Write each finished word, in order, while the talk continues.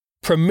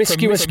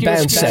Promiscuous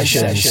Bounce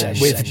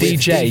Sessions with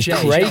DJ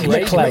Craig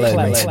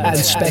McClellan and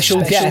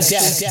special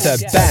guests,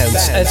 the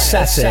Bounce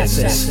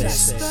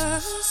Assassins.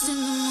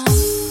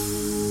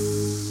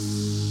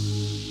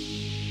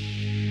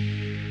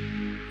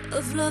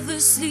 Of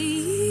lovers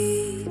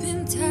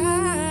sleeping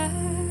tight,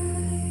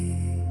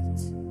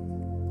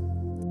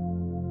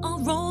 all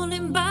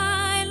rolling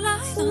by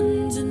like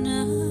thunder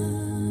now.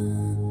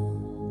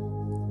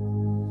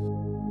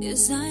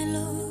 As I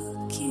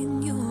look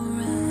in your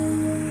eyes,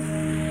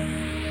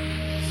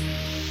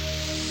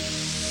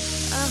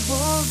 I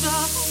hold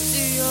on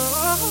to your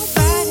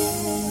body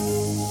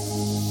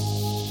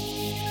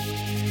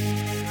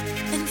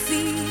and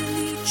feel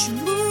each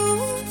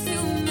move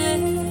you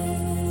make.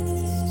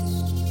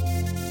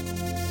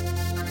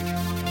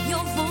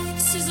 Your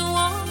voice is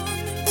warm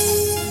and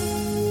tender,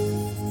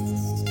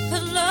 a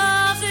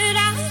love that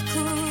I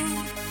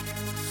could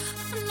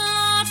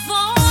not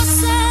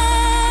forsake.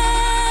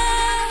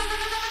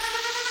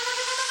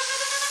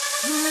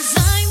 'Cause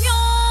I'm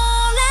your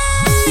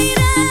lady,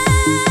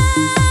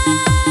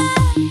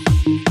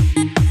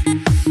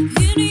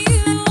 and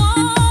you are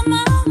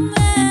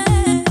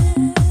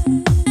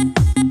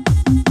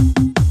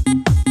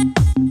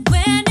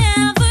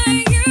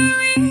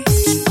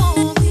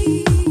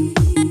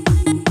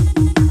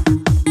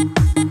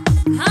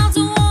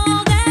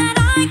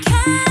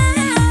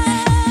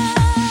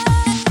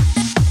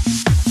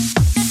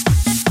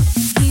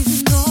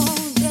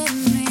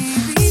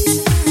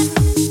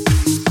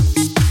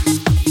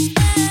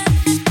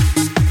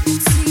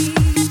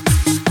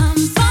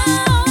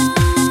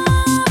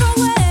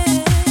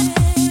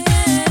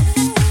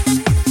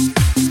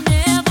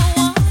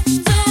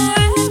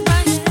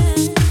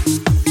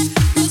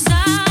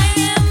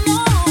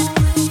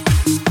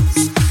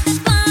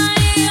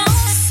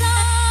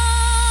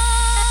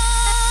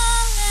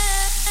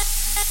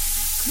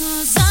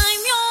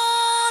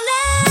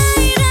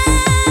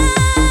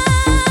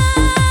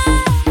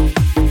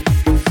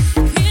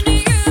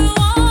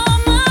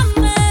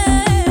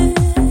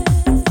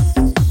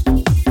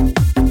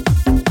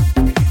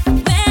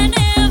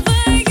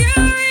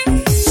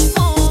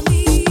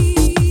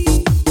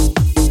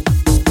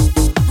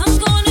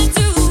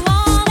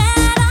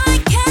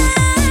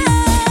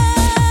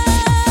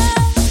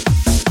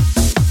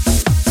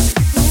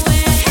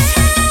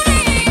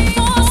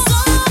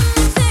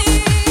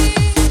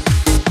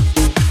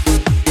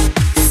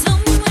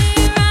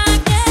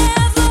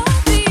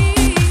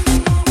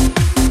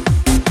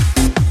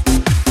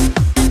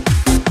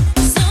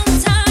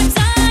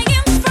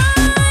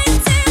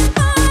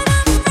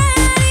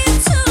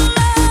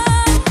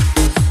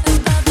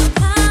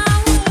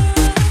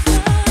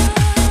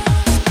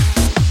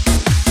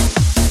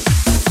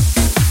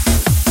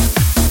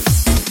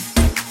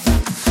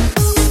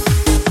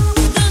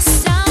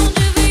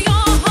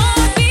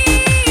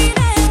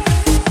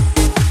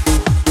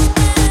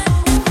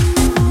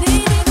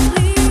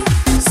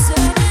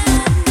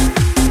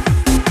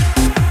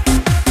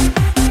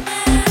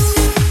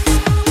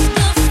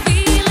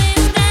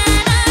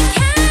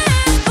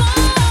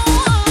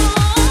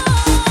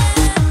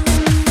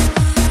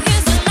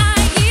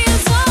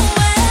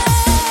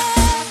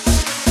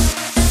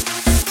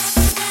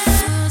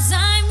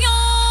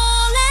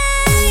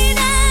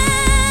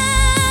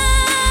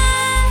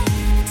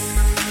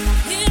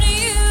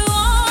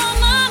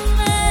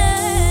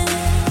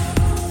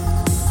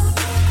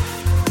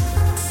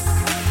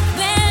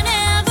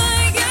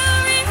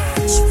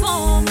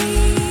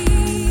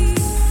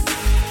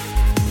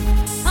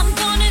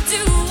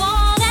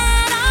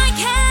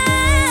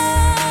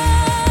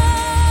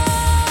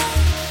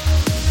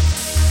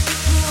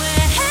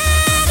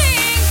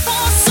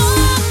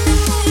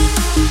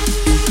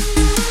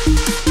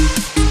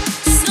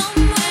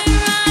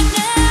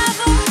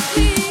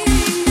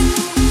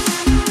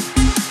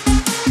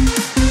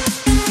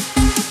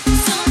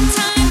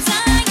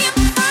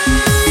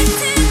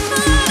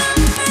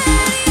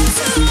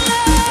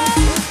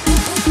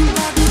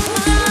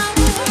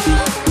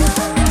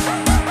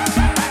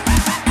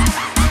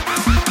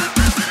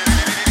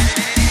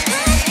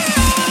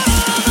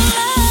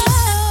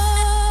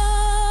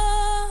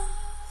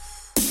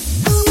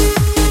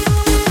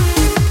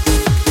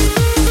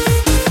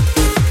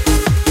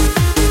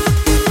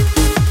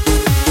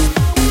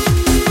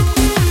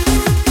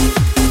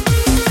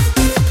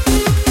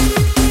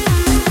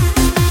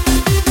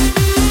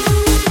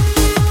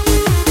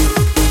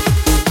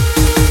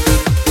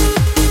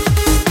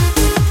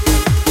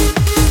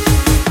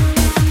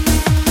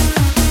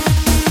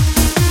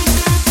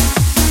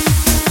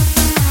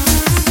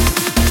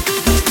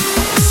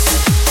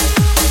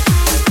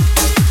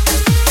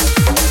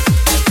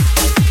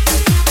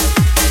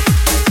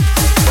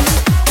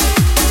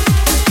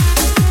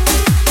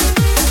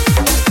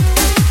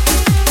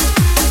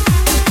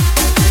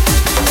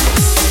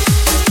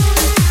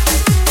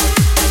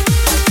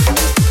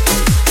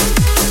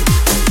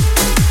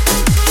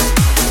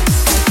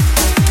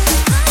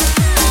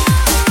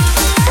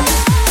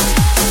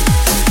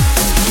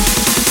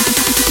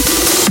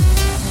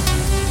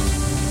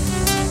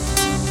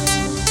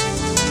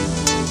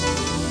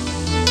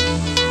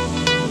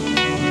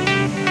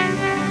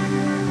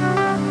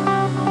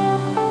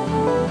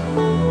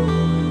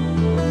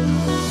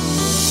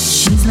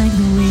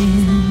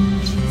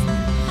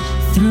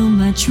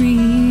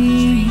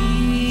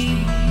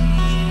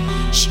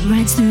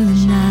rides through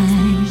the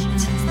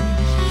night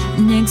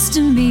next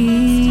to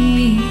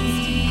me.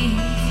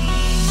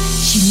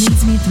 She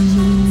leads me through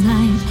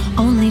moonlight,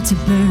 only to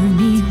burn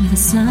me with the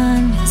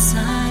sun.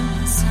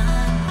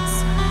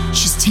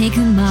 She's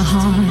taken my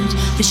heart,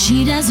 but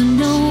she doesn't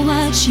know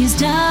what she's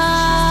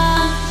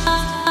done.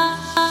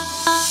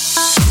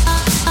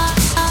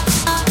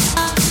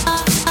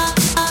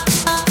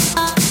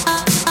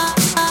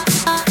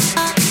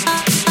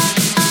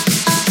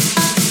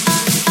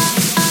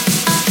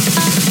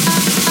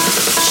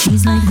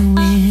 She's like the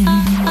wind.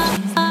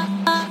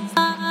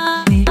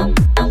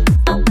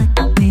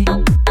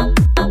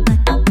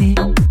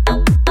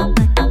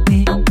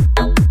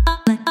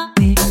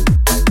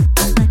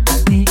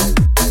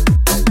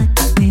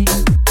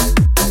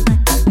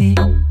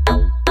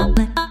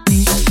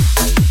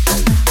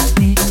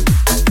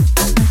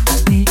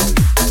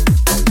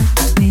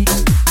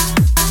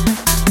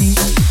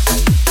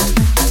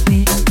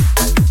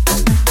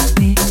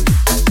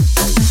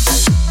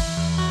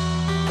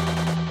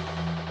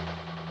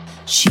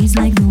 She's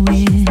like the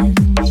wind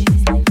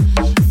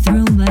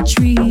through my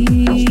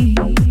tree.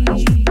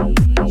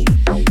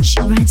 She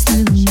rides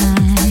through the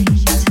night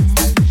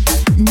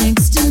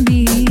next to me.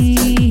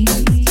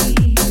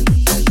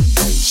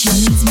 She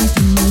leads me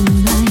through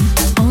moonlight,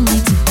 only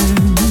to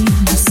burn me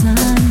with the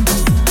sun.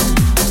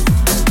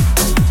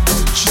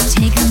 She's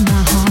taken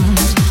my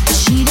heart, but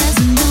she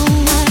doesn't know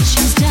what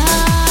she's done.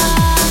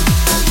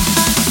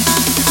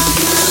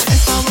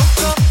 If I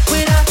woke up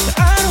without you, I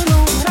don't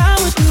know what I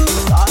would do.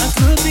 Thought I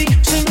could be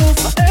single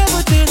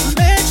forever till I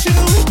met you.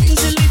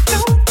 Usually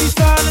don't be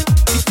falling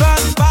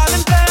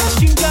fast.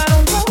 You got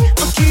on roll,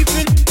 I'm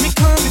keeping me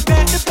coming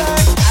back to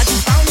back. I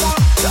just found out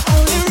the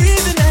only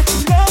reason that you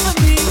love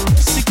me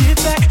is to get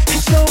back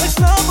and show it's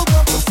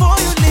lovable before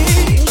you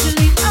leave.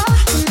 Usually I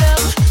would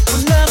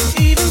never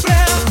even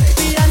grab.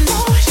 Baby, I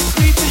know you're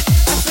creeping,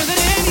 I feel it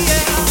in the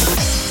air.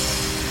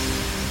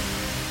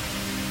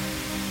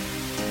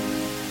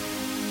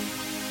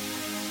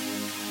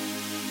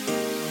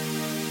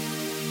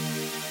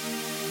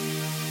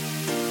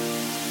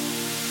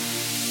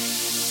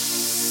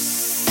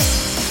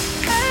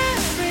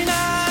 Every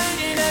night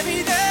and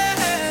every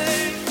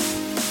day,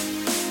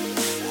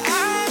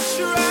 I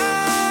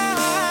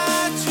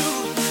try to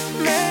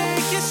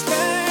make you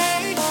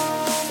stay,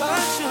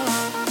 but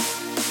you're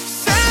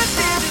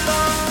sending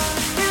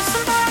love. Did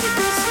somebody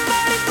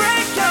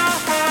break your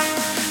heart?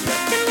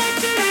 Looking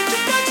like an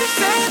angel, but you're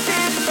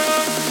sending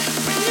love.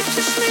 When you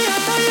kiss me, I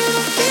know you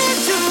don't get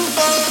too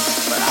far,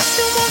 but I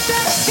still want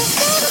that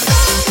instead of love.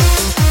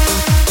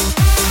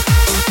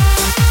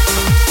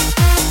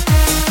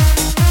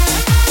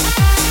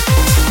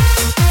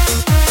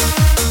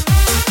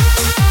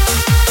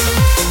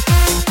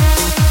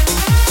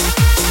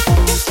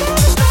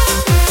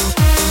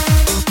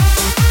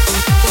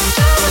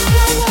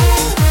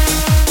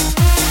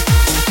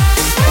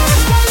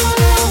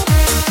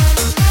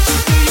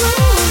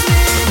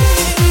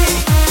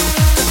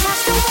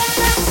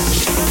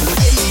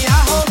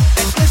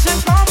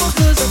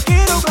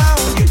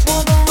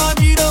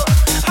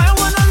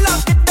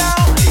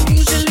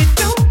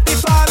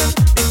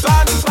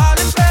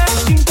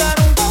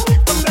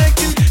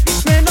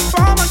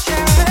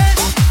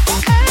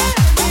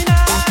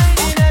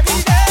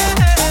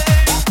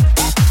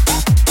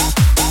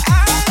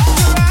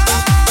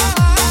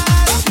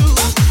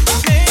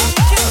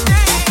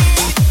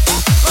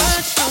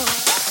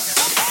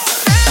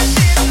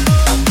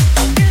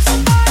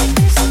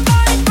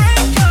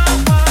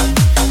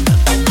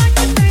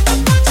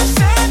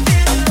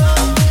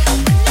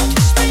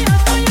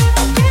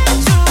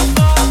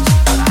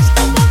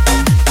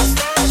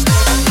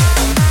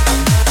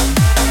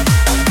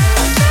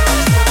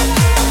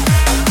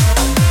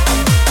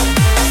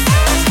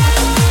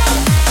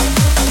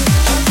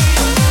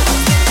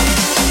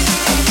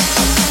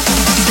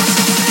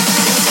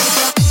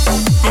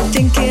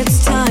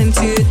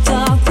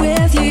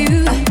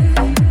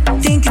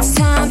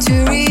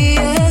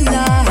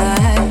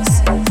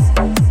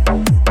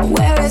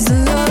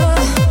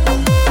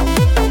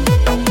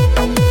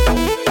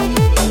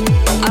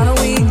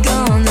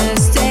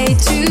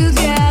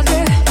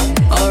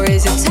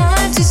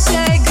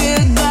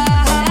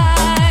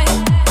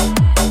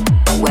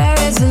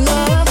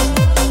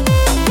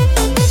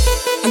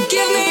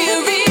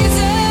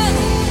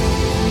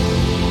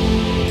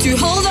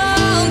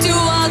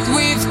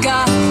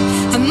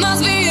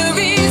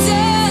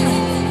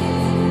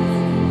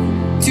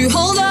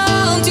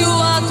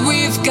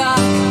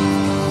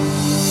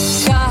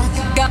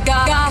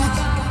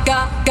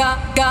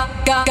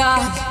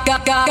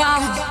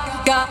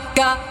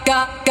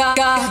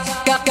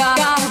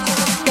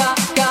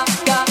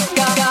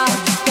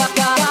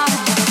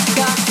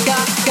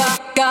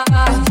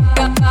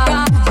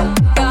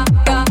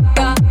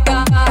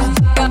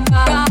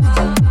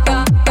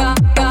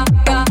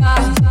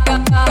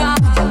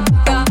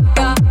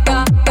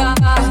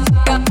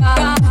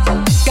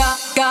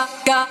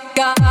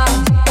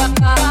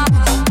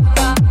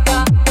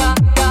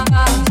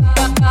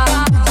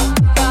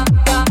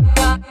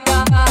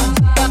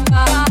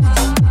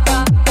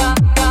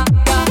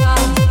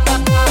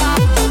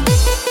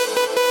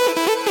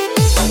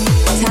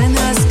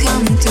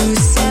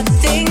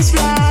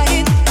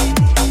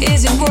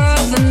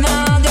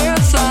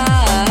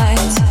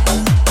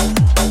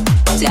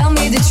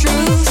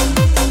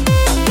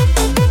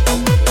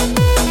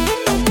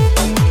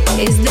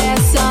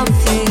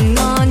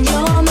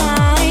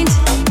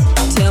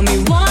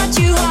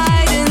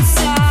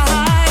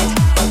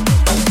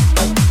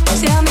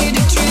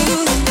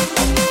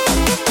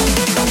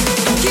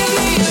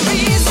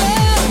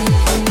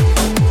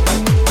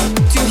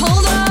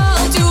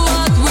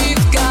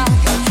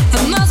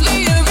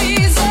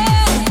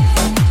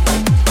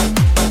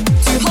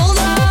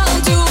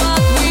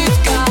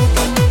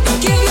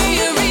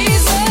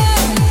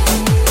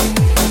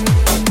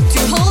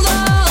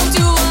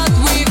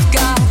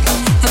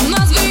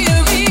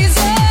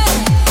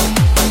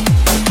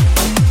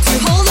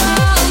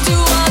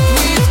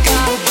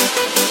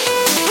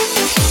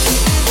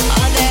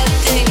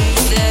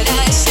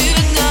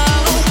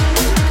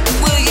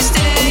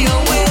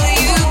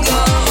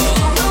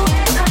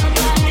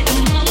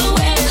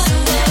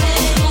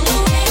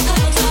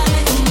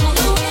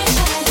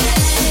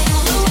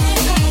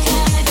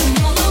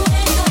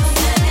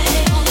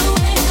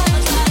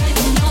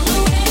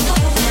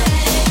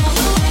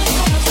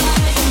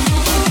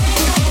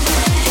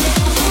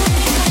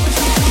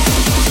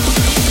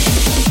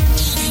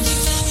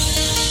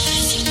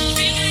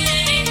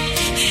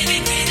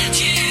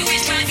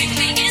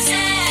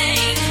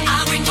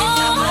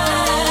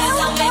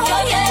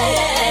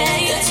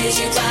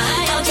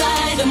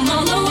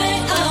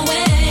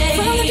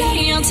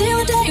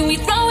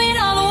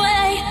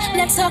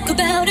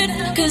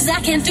 'cause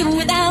I can't do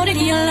without it.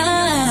 Your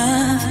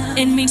love,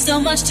 it means so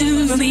much to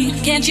me.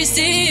 Can't you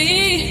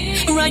see?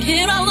 Right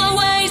here I'll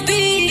always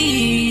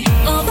be.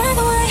 Oh, by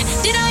the way,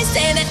 did I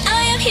say that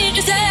I am here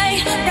to stay?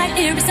 Right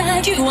here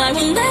beside you, I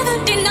will never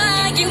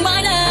deny you my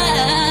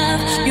love.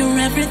 You're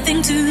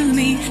everything to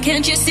me.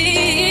 Can't you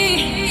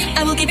see?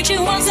 I will give it to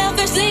you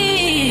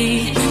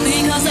unselfishly,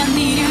 because I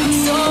need you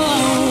so.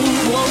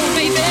 Oh,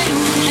 baby,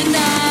 and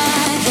I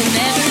will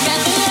never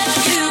ever let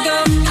you go.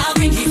 I'll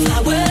bring you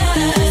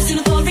flowers in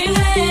the pouring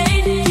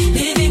rain.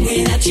 Living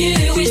without you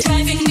is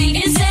driving me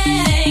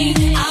insane.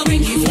 I'll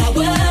bring you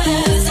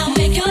flowers, I'll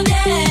make your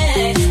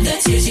day. The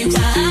tears you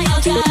cry,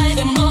 I'll dry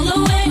them all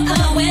away,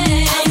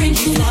 away. I'll bring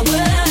you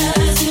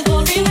flowers in the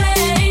pouring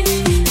rain.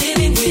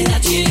 Living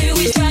without you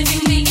is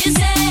driving me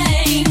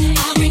insane.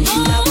 I'll bring you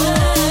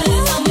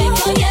flowers, I'll make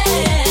your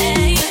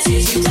day. The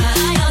tears you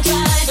cry, I'll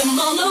dry them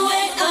all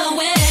away,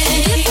 away.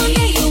 If one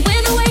day you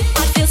went away,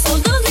 I feel so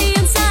lonely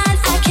inside.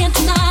 I can't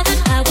deny that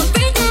I would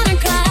break down and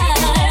cry.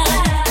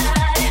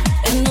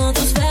 And all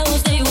those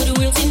flowers, they would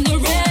wilt in the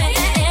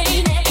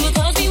rain. It would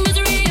cause me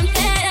misery and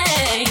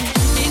pain,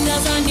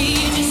 because I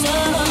need you so.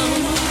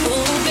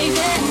 Oh,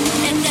 baby,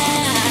 and I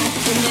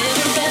will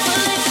never ever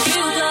let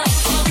you go.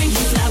 I'll bring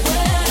you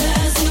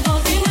flowers in the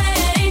pouring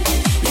rain.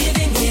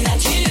 Living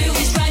without you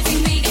is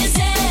driving me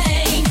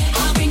insane.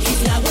 I'll bring you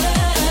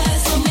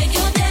flowers, I'll make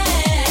your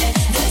day.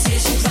 The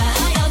tears you cry,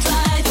 I'll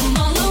dry them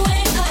all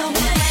away,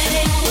 away.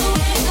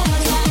 I'll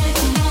dry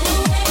them all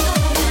away,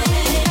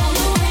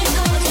 away.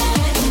 I'll dry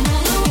them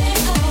all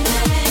away,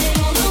 away.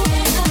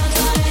 I'll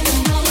dry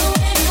them all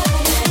away,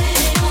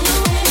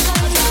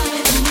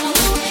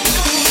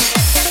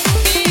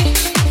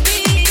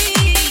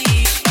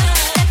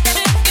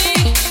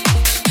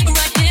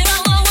 right here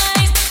I'll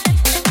always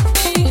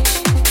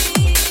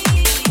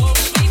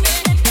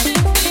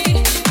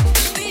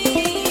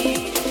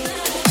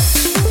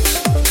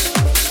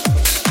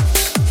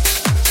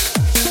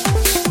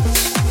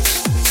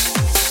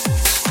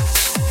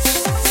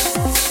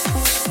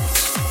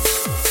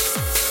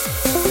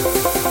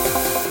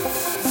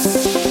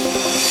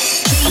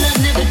True love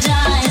never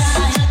dies.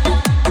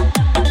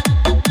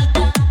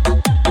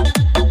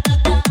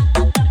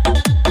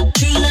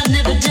 True love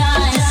never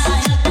dies.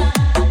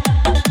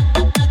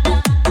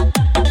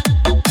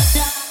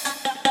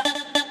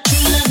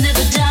 True love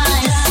never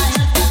dies.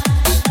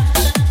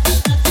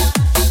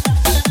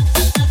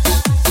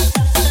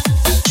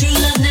 True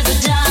love never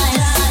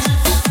dies.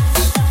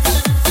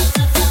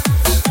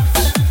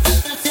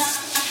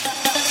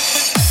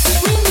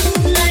 We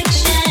move like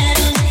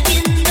shadows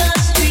in the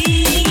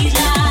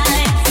streetlight.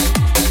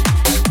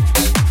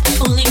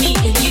 Only me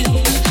and you,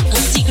 a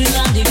secret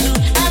rendezvous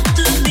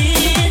after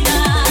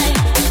midnight.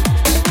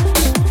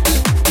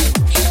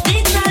 They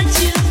try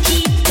to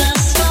keep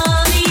us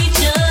from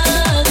each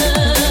other.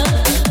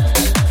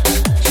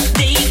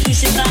 They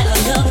crucify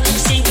our love,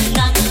 saying we're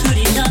not good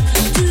enough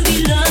to be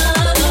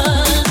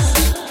lovers.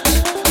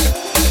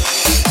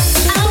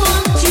 I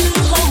want to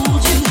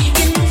hold you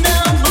in the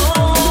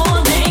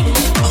morning.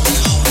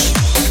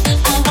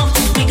 I want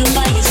to wake up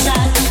by your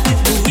side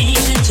with no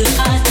reason to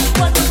hide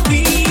what we're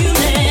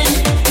feeling.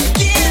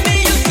 Give me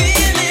your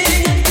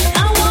feeling.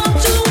 I want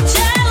to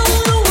tell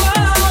the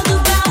world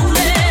about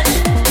it.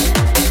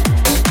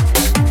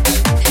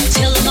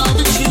 Tell them all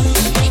the truth.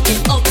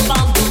 Get up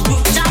on the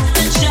rooftop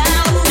and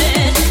shout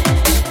it.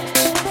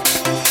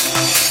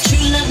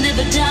 True love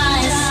never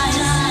dies.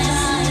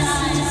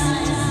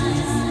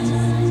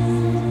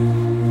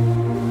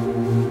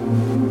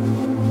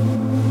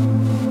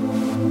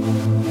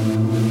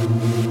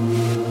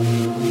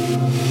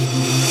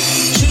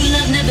 True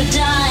love never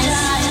dies.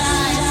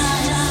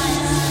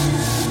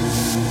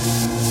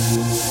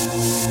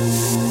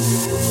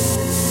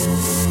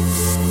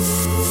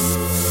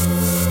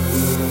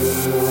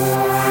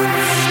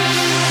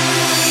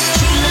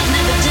 True love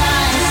never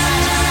dies.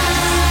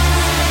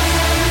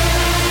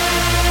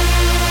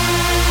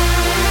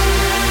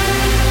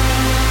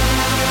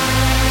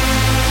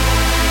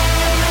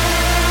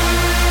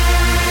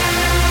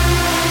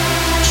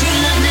 True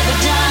love never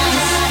dies.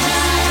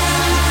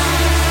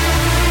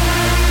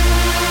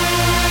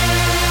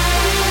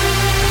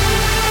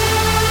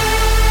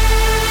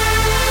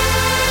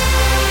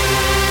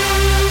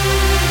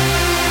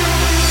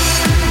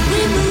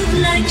 We move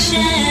like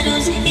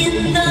shadows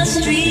in the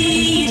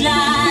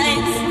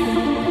streetlight.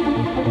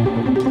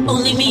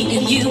 Only me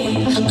and you,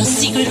 a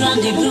secret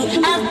rendezvous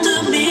after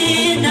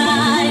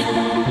midnight.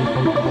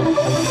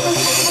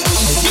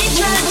 They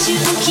try to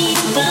keep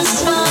us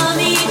from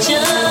each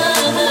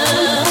other.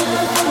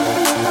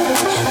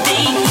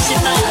 They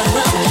crucify our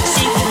love,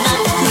 say we're not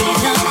good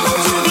enough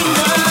to be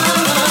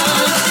lovers.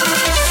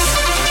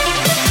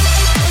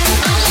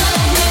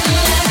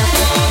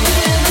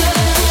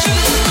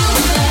 True love.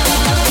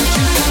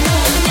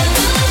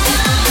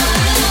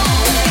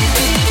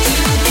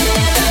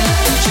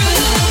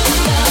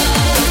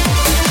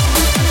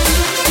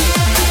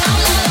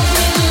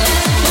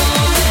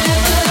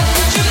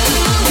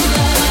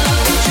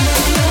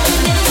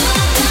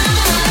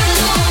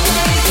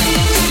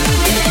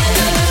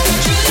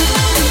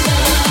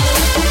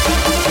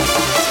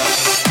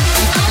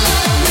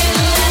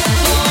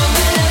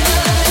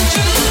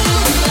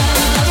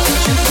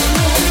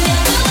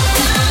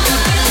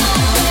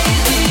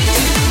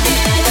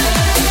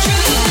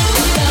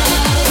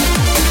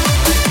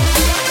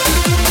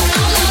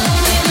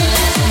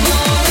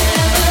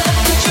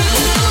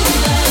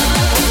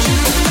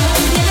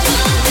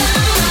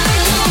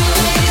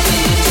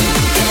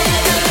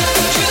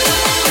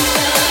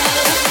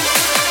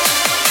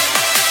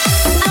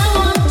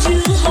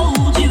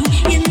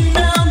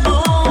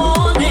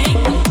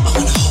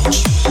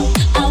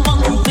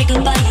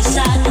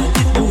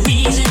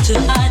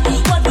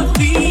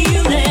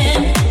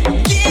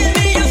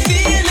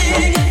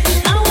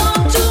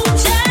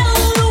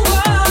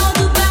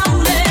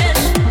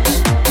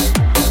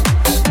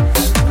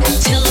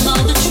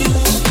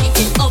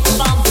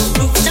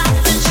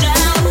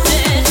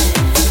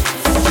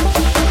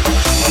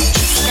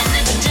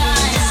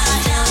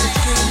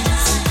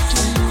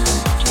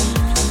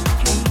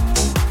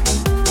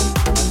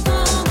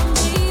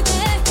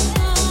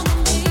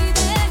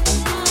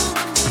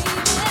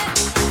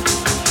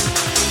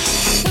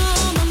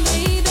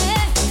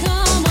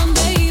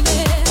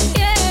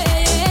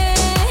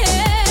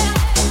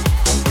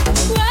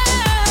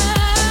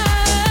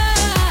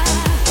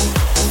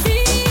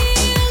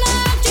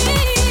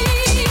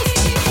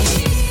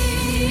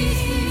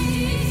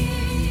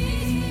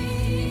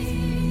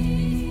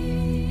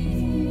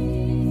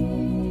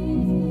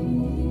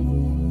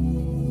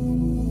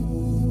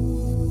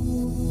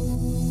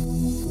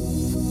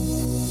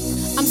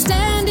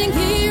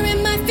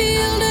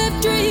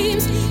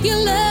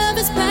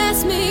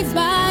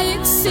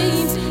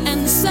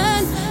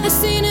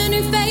 seen a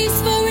new face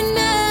for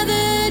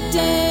another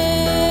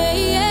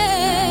day.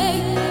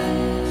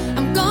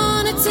 I'm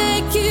gonna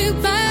take you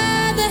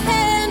by the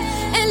hand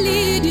and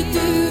lead you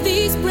through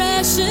these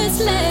precious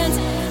lands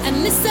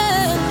and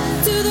listen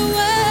to the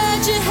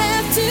words you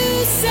have to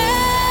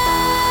say.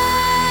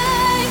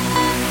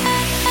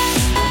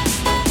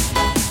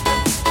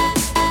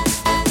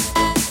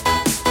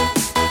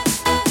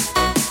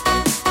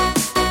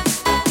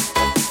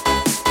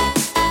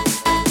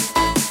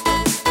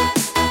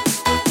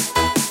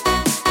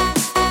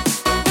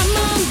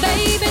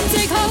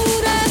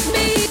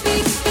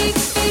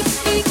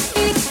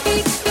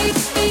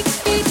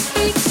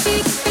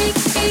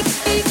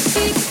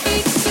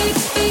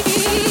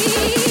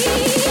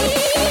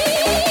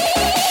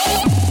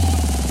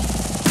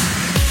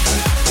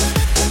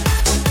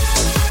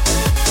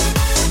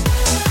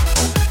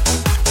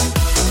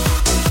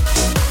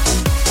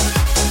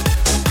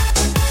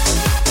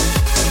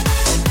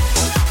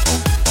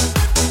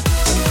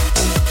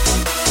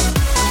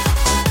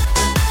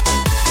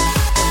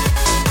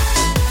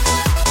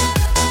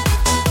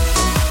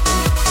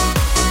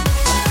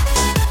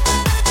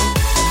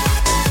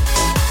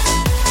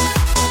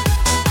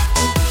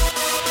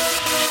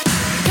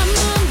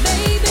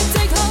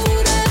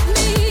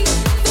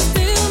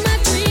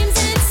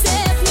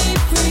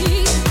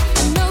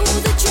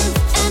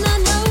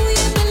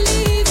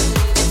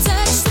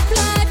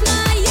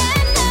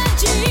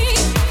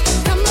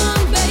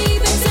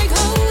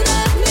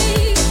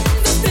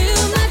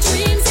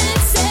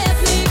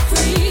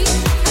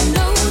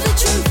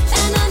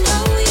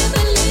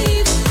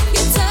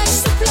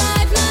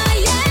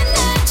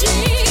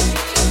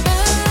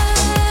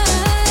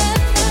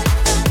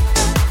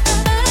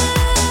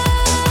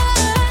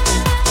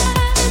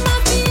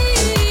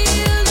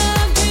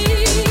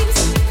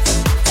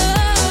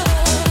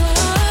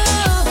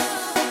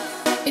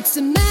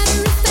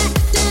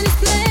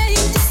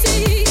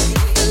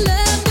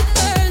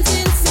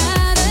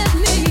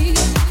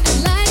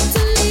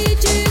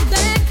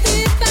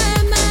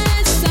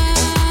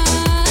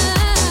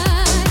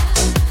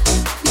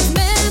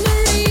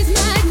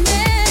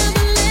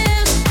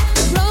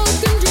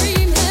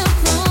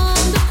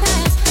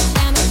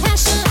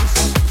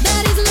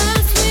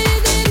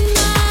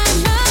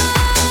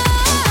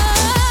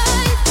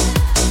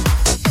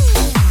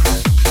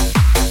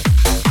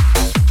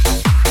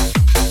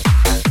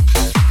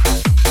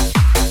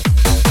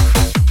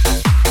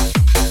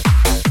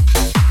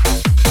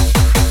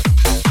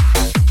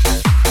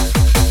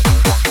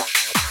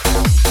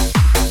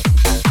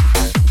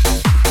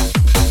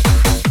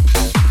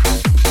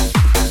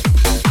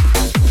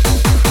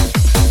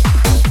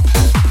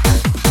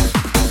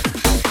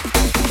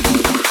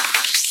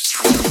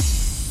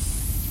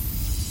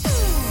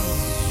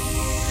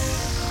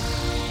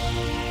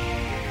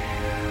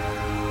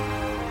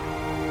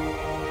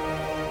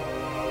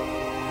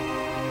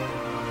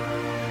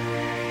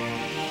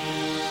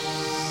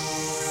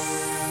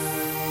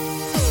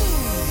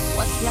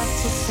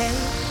 left to say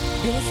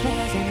this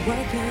wasn't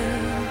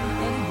working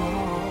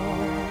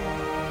anymore.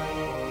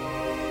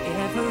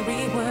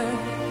 Every word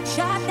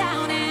shot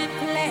down in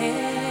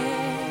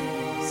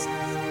place.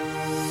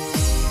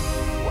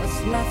 What's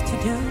left to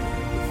do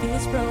with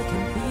these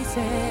broken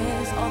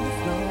pieces on the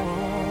floor?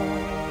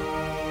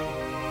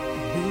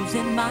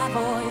 Losing my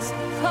voice,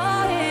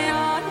 calling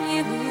on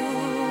you.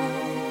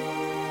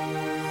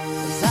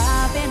 'Cause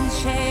I've been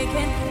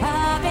shaking,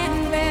 I've been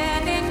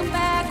bending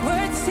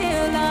backwards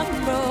till I'm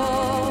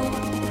broke.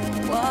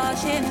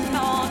 Watching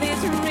all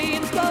these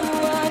dreams go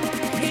up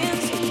in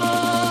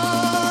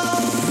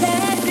smoke.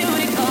 Let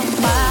beauty come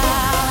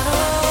out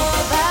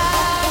of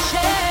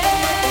ashes.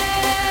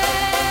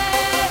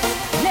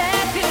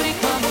 Let beauty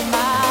come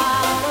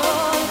out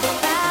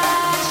of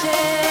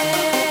ashes.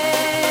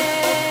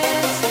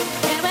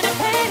 And when I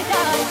pray to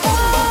God,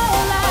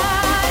 all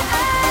I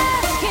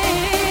ask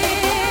is,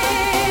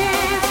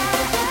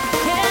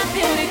 can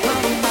beauty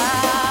come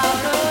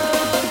out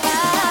of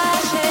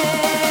ashes?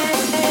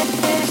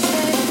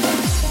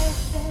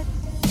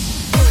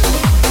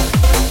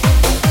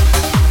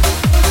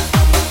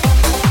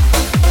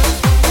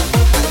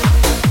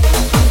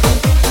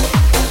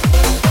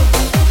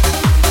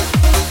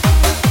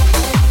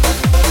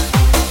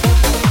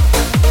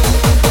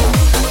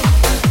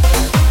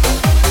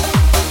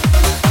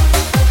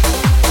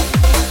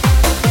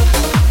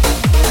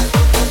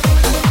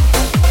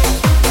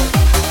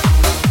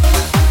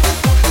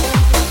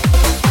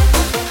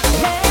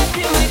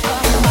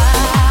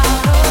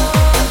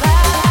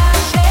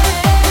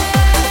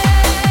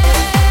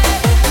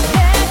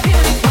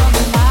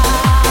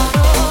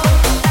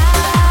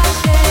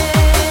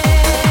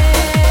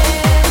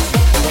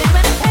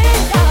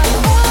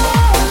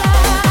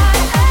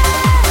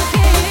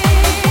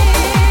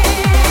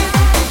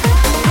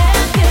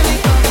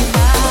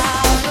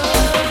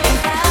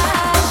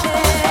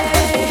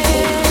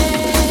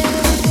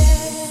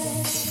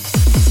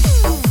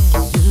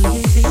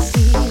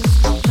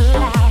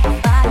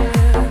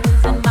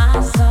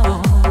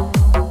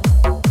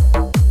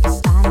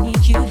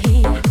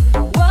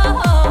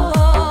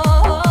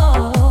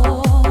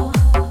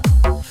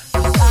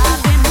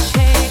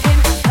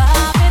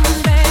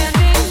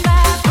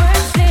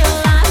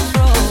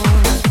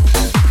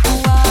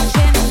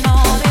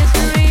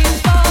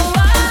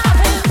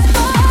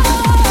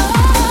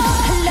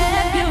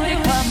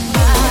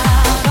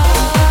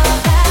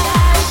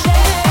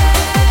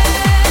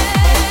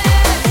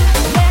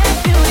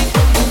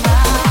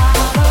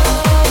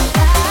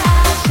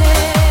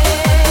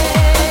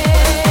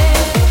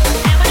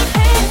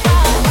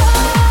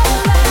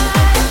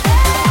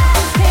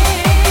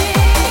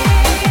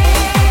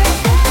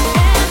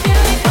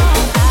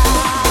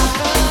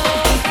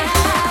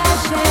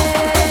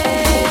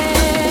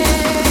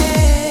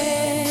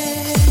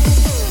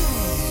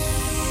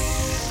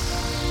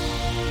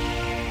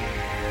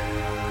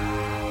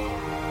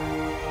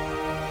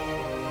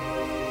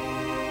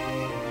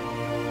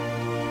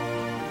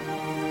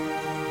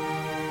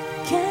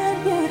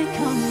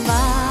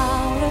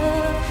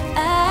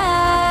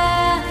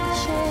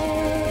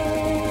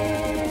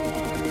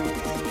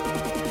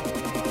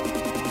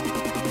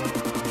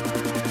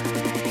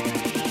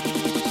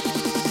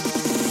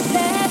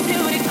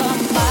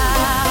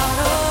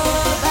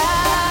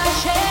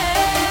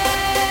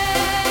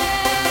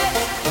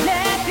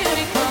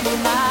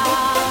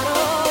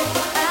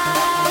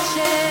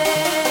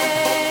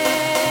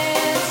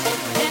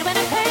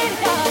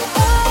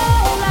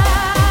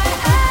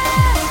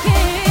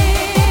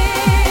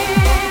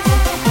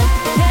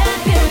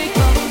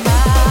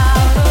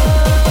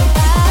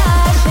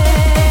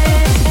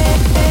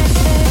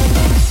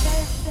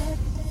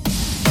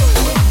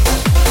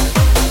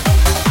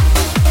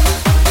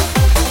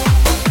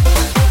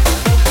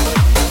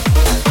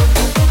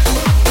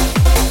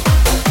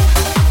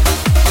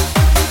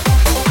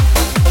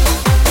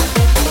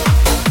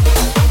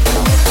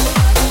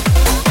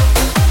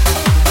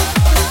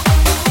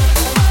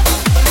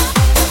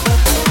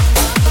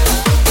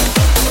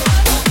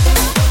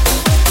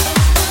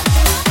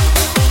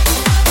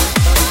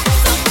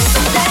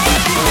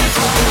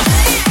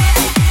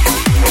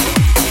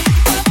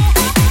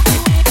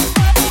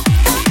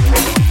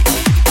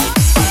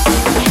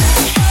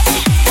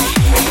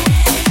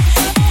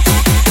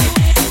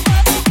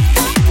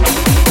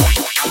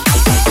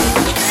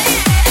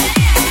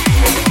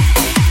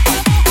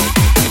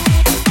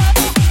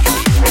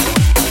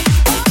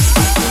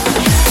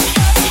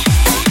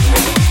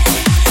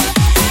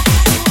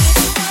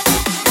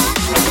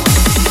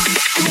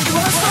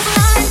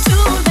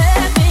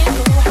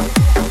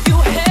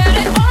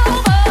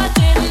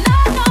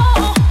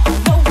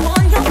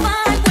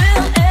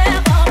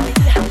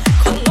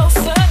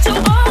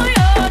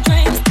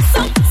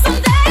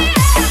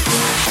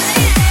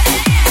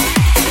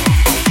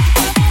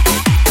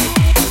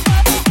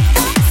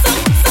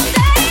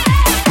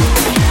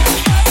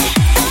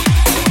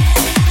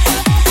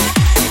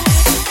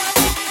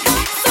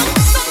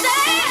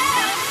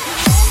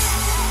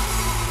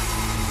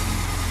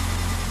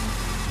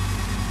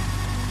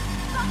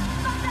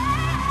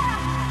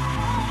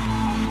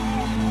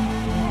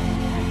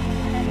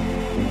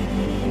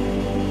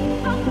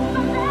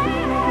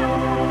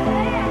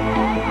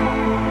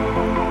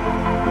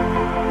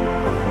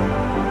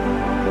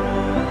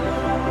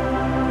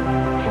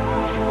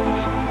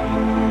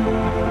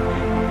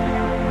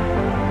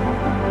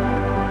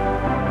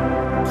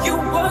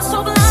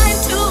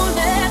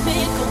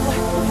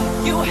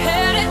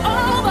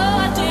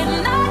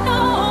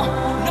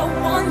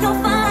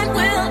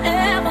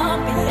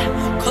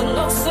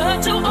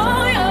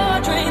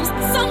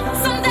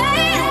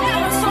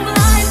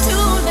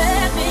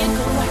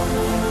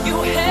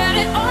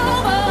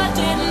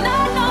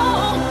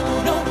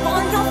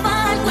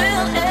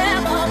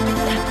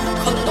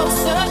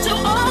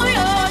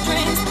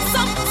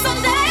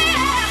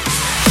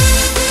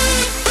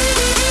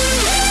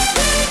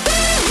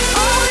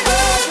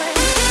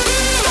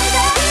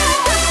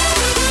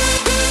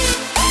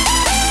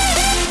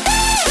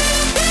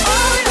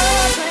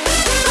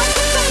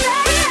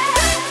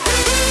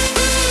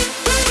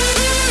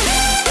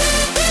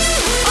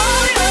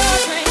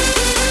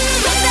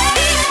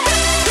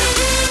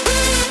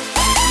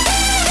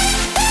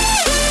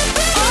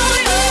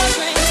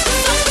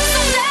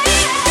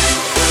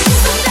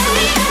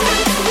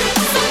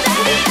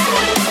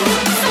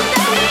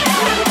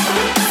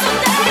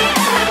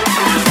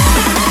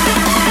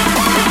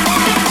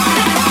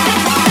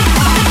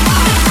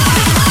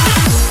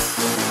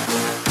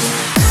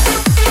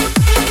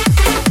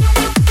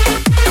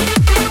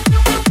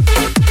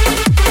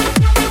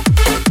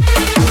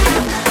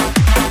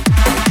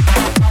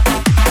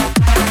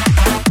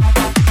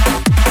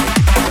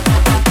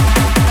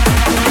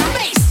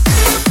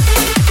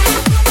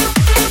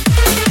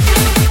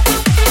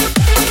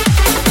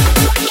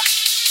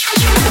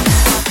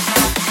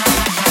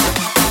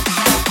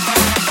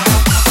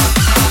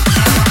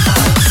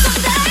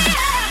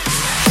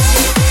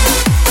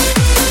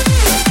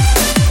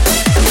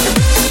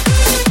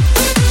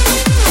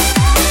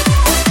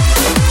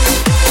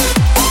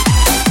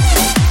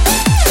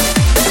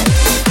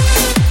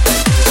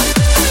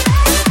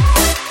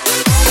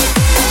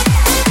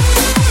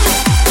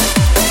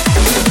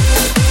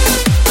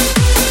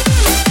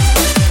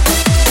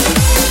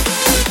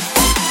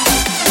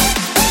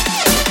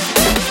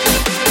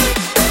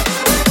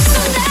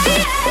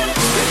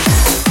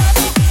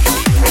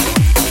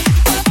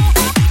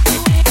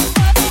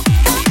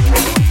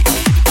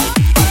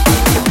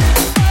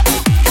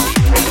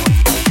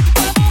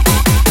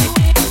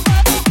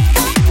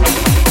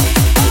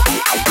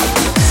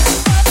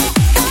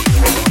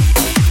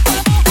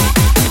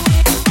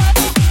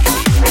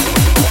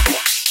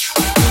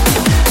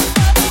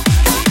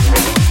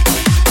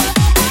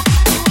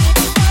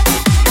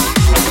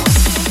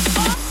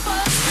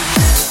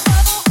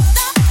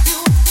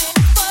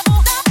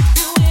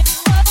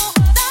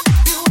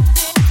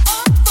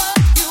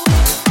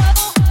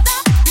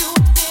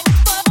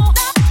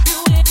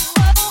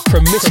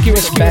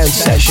 August Bounce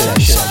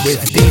Sessions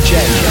with DJ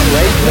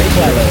Craig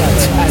McClelland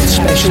and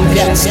special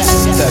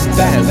guests, the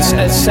Bounce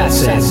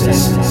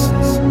Assassins.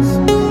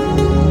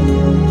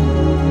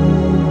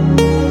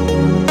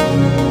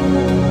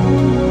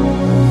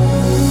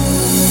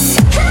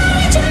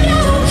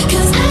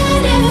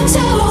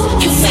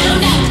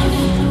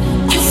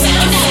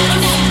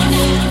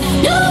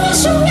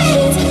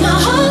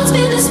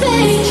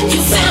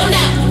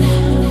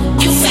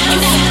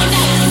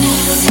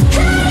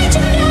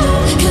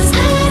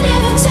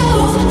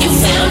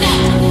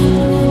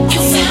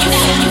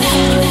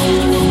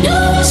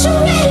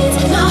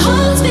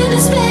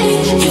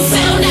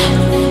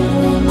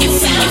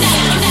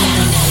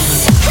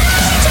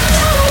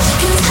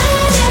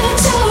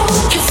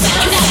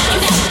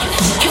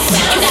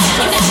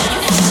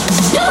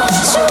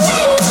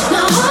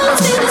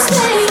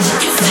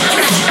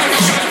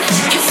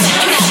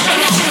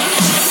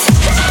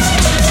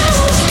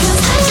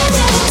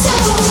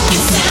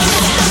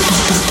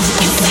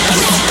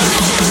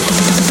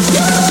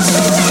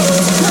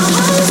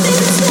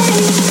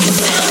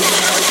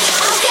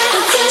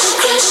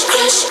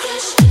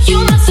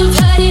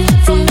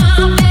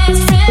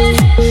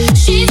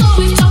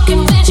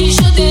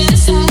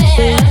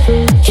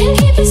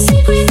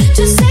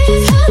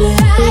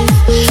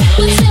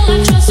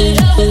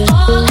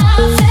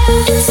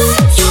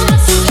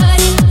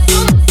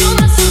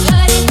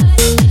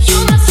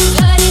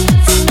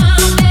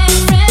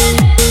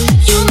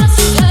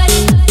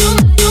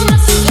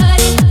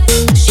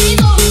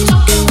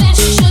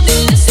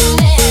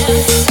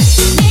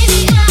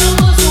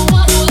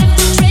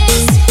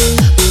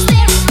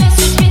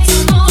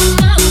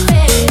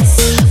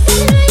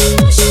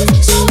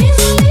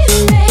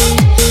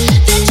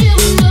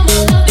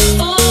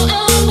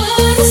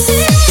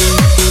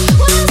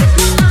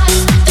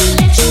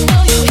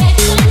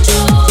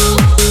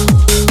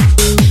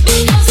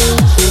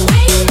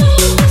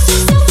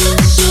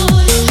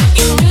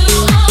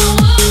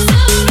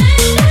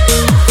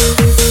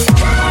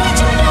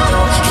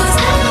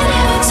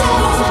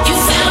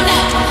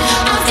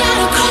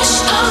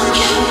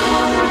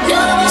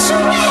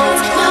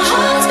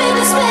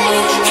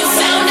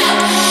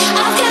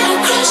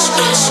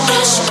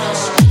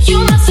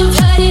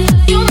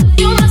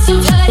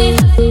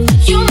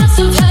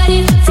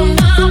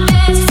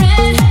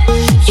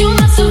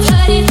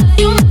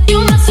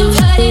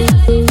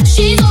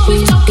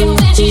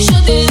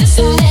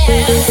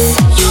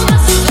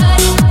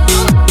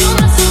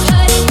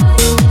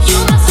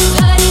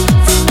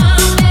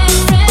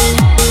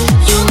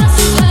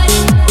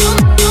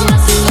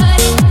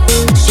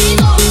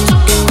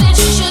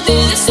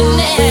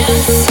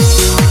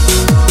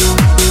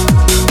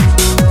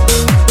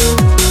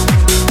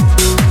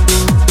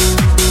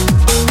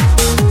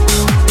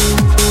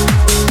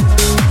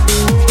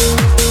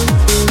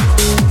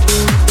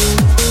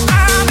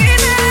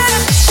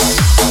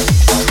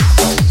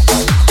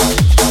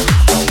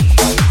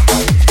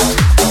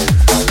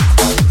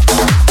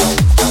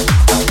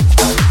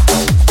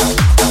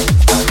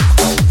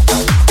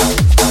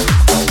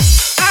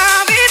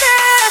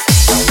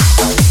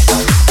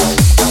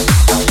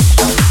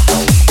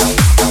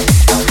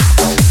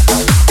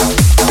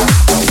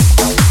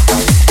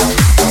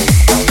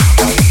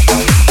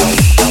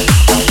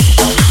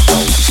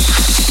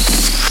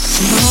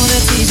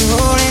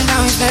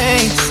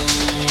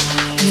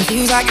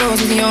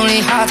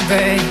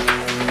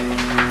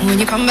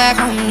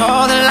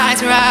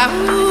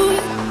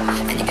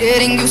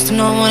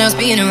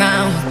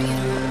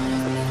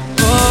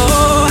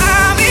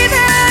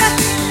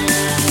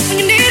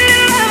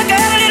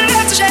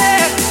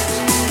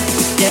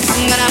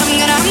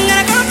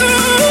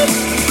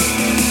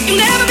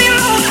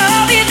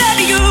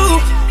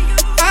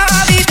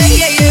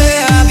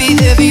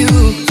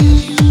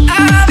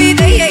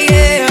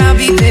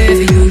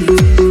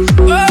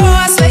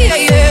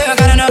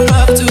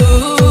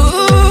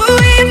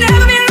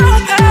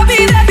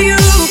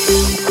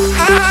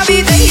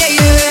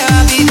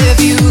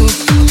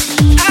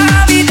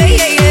 I'll be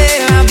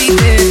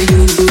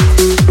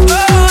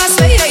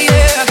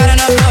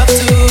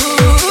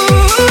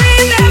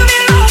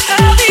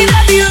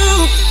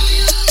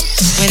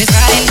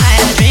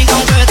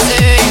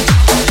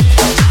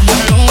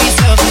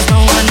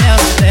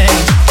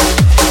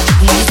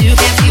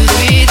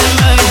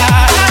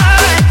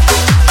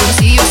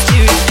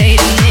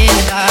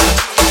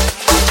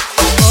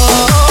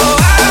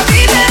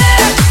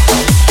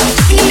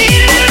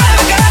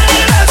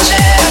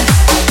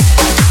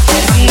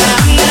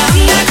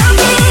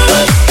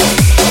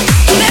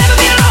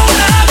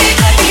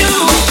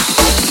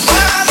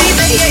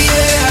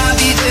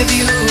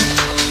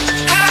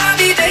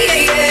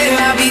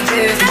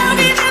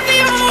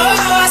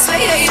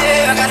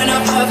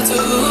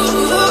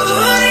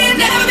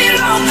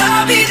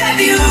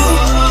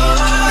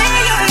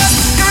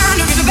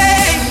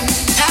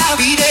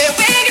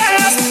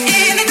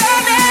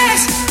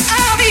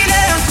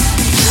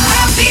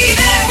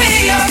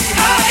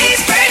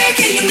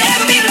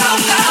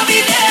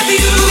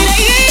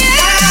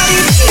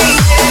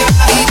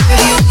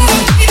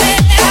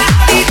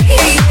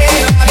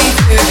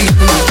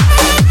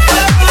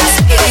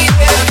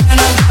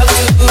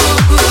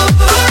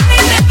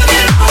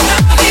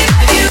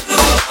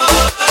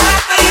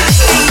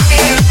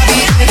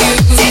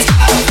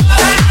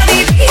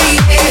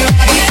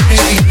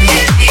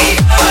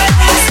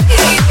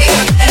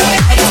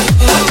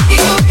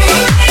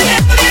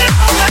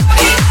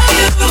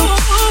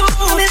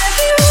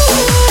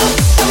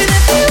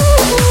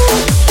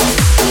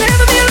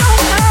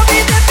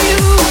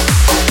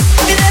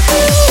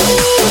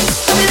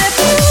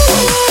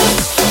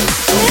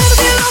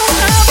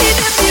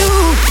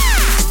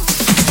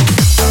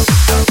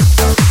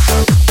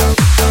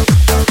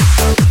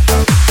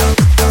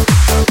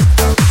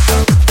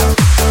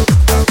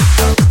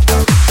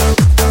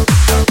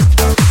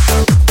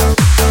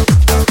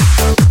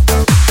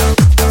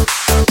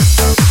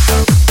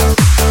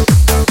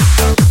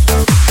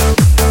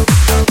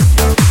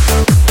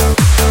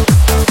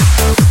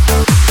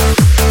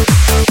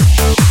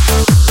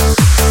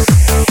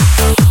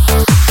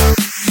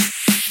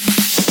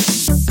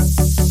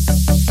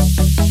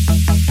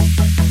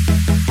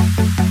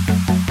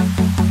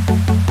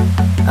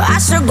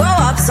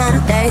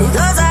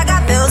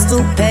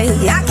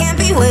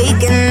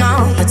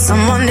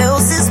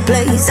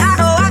place. I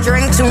know I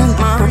drink too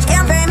much,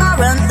 can't pay my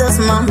rent this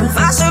month.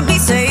 I should be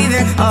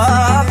saving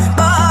up,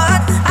 but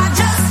I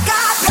just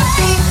got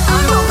paid.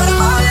 I'm open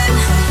falling,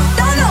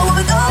 don't know where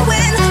we're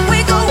going.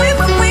 We go in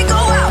when we go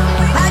out.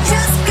 I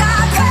just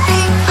got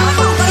paid. I'm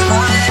open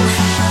falling,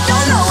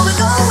 don't know where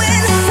we're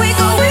going. We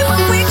go in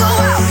when we go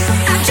out.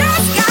 I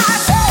just got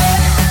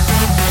paid.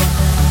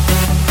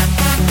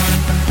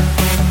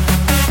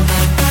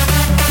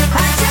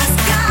 I just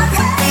got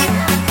paid.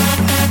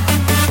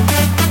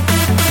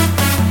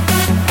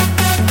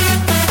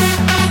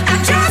 I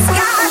just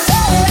got paid. I just got paid.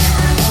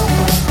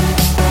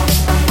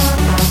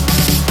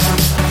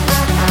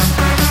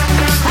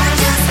 I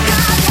just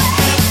got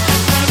paid.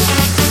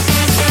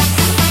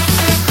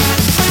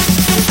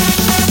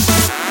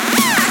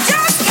 I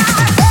just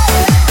got paid. I just got paid.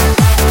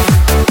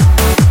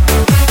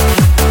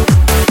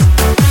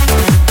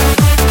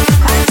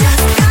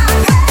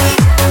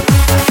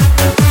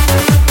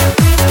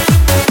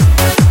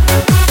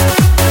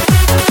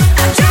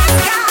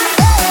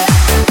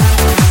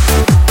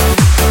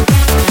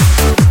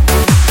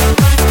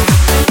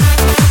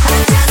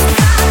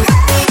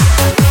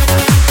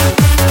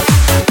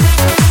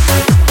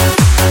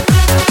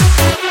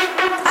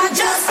 I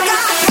just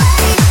got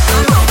paid.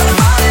 I'm open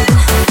falling,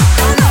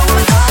 don't know where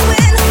we're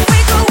going. We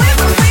go in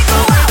when we go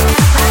out.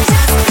 I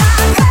just got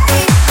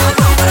paid. I'm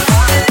open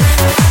falling,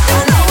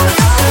 don't know where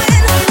we're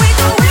going. We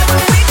go in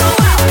when we go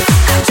out.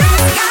 I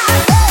just got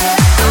paid.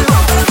 I'm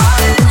open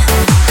falling,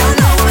 don't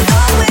know where we're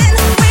going.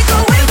 We go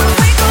in when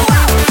we go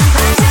out.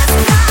 I just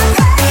got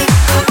paid.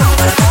 I'm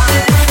open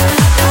falling,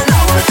 don't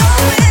know where we're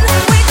going.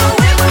 We go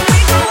in when we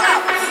go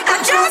out. I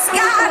just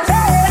got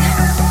paid.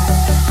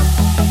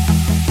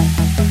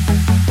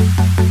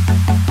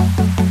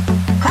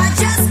 I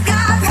just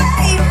got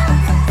paid.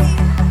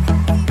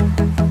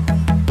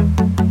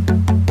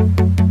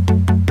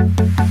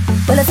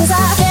 Well, it feels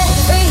like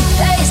every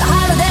day's a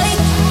holiday,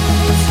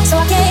 so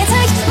I can't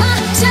take my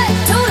check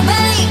to the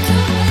bank.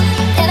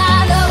 And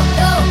I know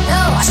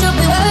I should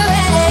be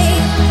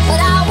worried, but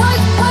I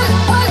work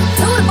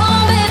to the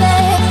bone, baby.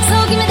 So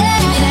give me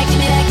that, give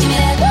me that, give me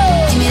that,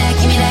 give me that,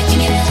 give me that, give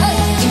me that,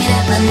 give me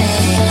that money.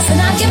 So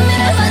now give me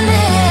that money.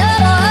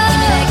 Give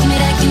me that, give me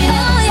that, give me that.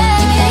 Oh yeah,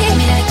 give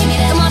me that, give me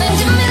that. Come on and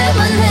give me that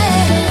money.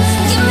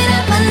 Give me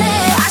that money.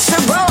 I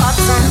should grow up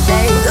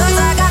someday, 'cause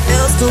I got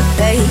bills to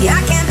pay. I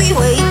can't be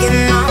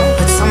waking up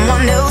at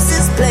someone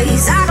else's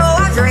place. I know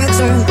I drink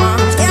too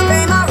much, can't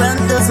pay my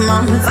rent this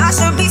month. I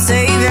should be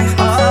saving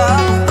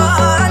up,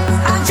 but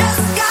I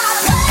just got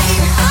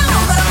paid. I'm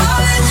open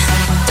falling,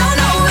 don't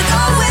know where we're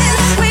going.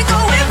 We go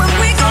in when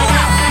we go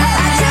out.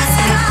 I just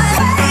got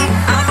paid.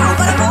 I'm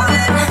open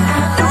falling,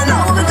 don't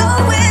know where we're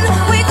going.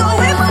 We go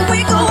in when we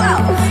go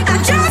out. I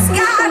just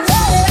got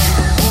paid.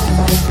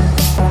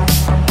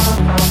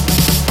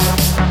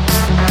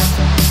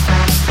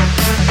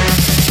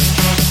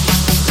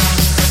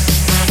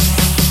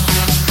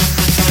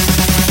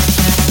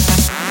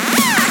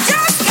 I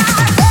just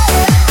got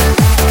paid.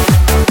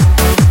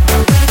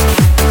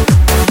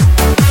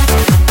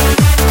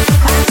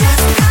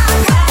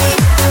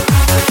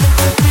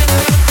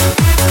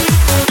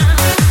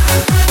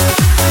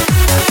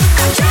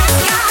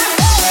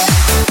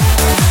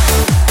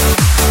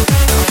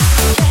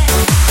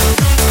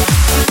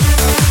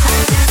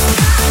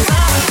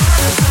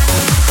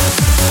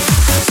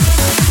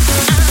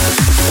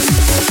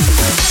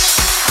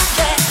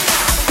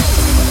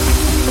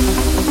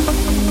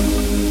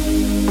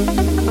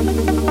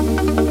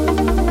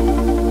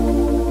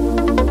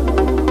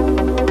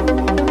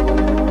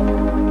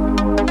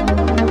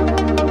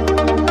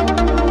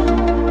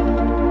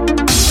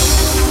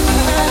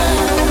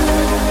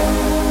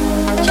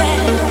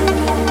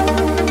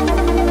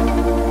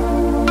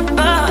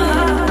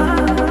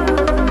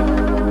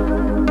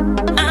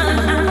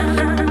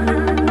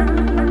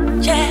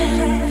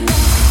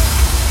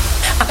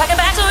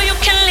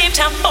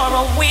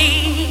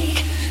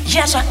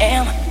 Yes, I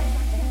am.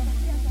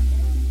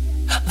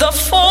 The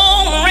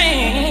phone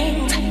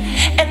rings,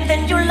 and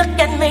then you look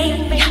at me.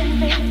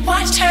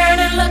 Why turn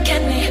and look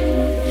at me?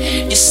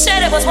 You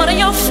said it was one of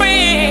your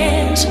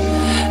friends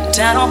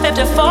down on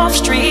 54th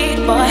Street,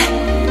 boy.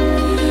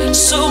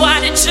 So why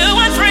did 2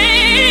 and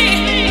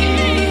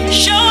 3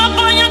 show up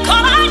on your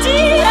call ID?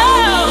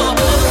 Oh,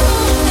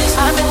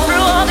 I've been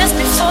through all this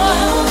before.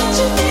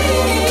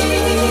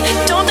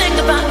 Don't think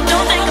about it,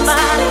 don't think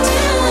about it.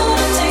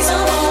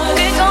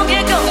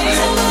 Get going.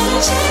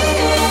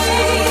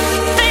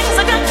 Things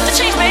are got to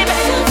change, baby.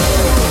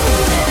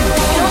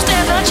 You don't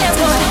stand a chance,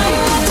 boy.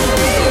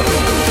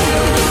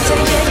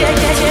 Yeah.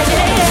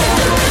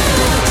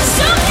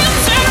 So you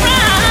turn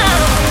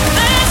around.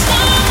 There's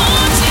no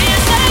more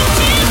tears left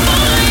here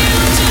for you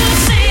to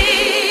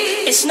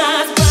see. It's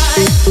not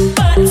right,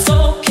 but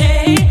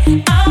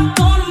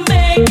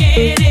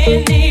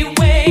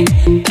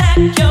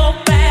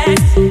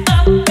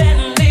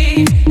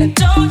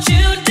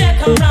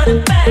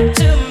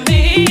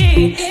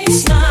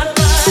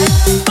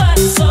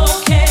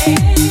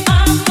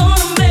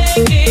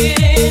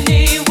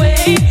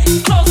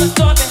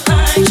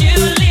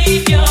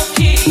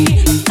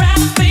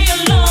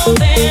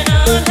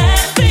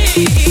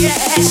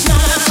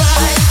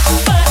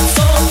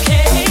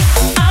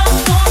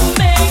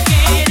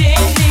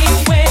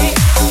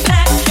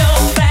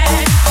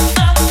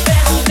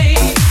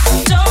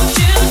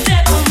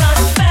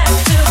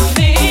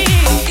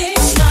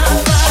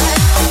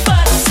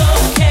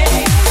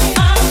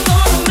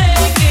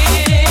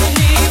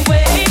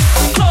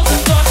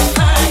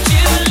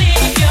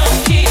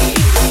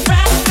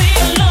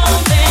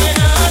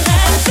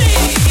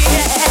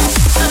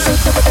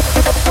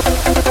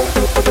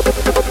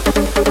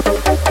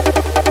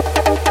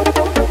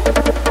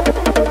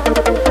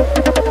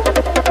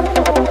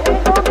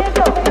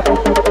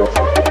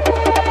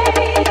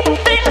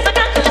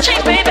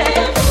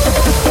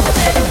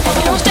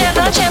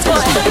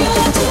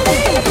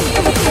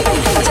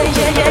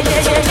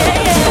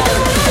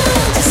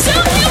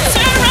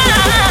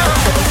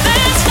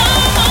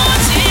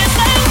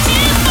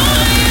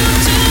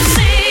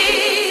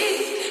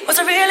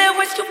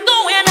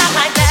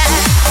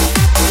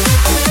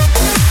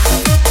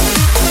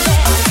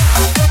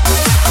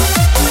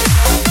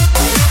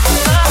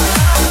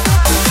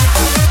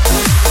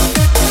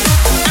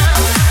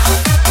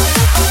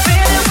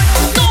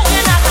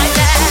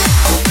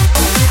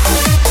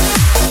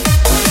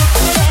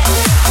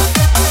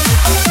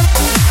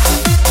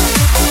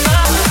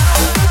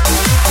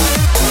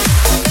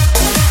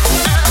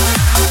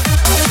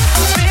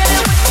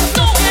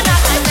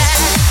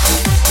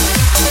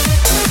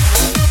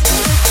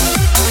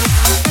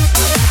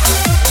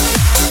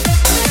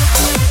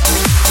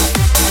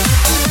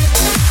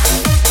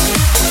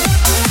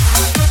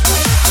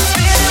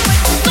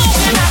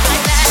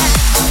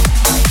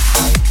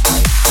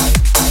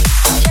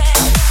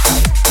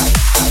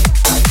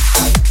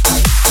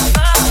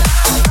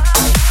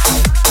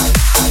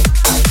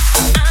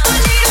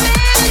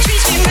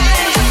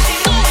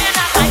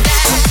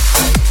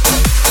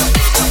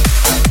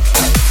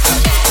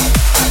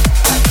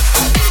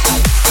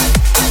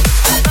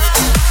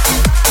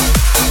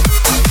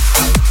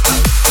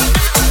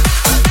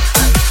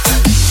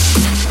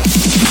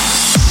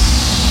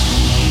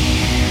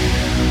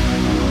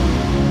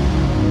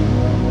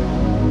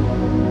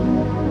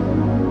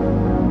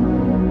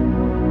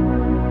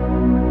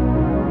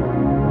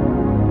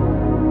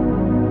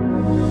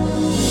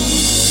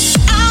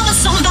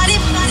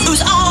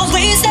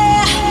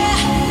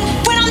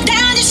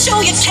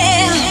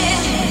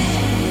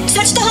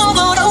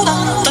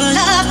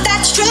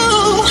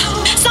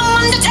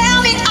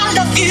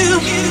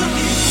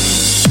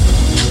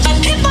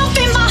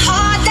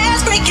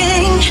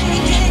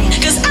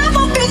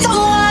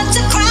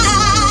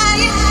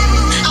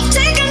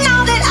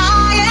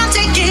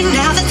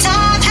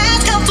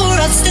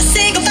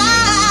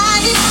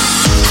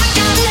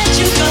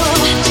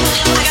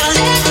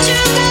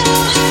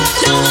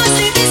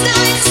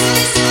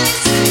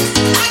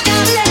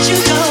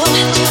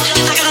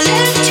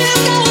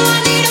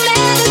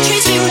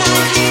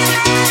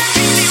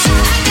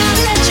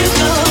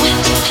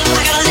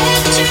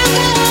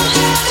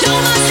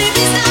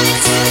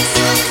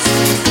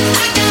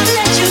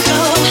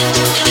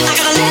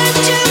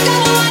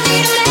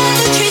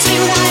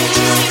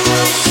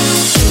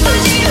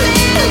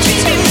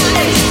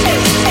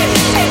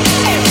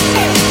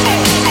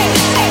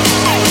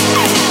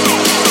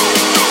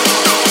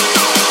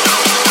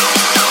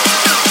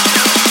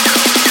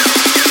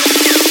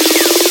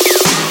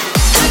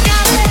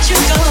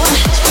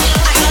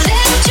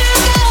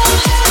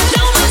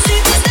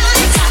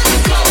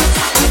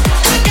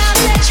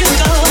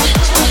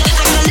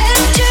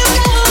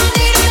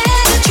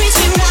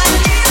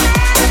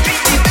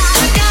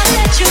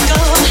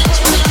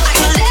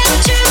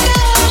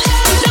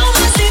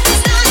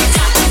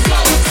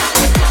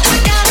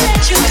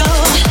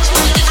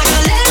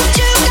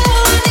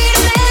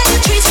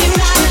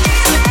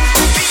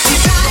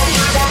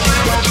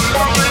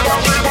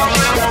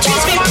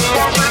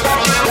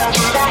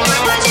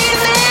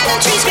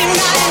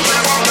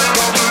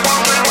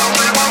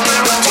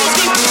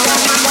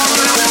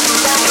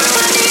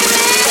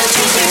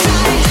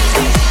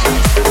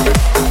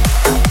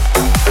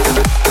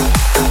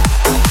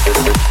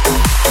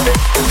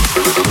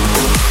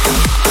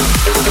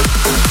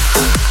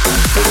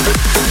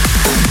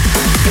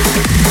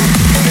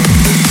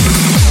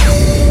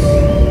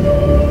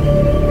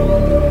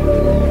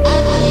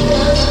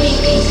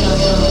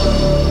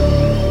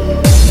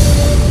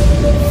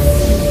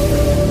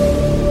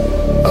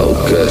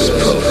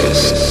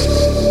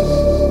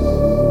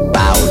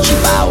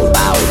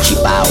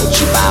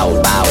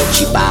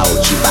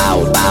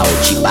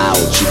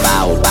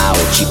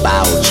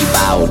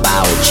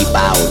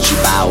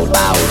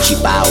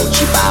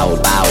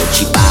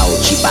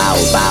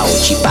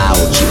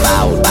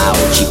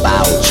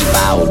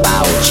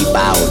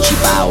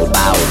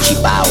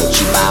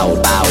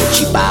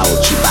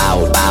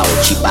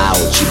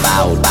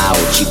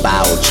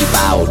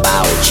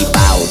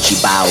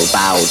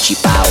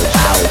bow.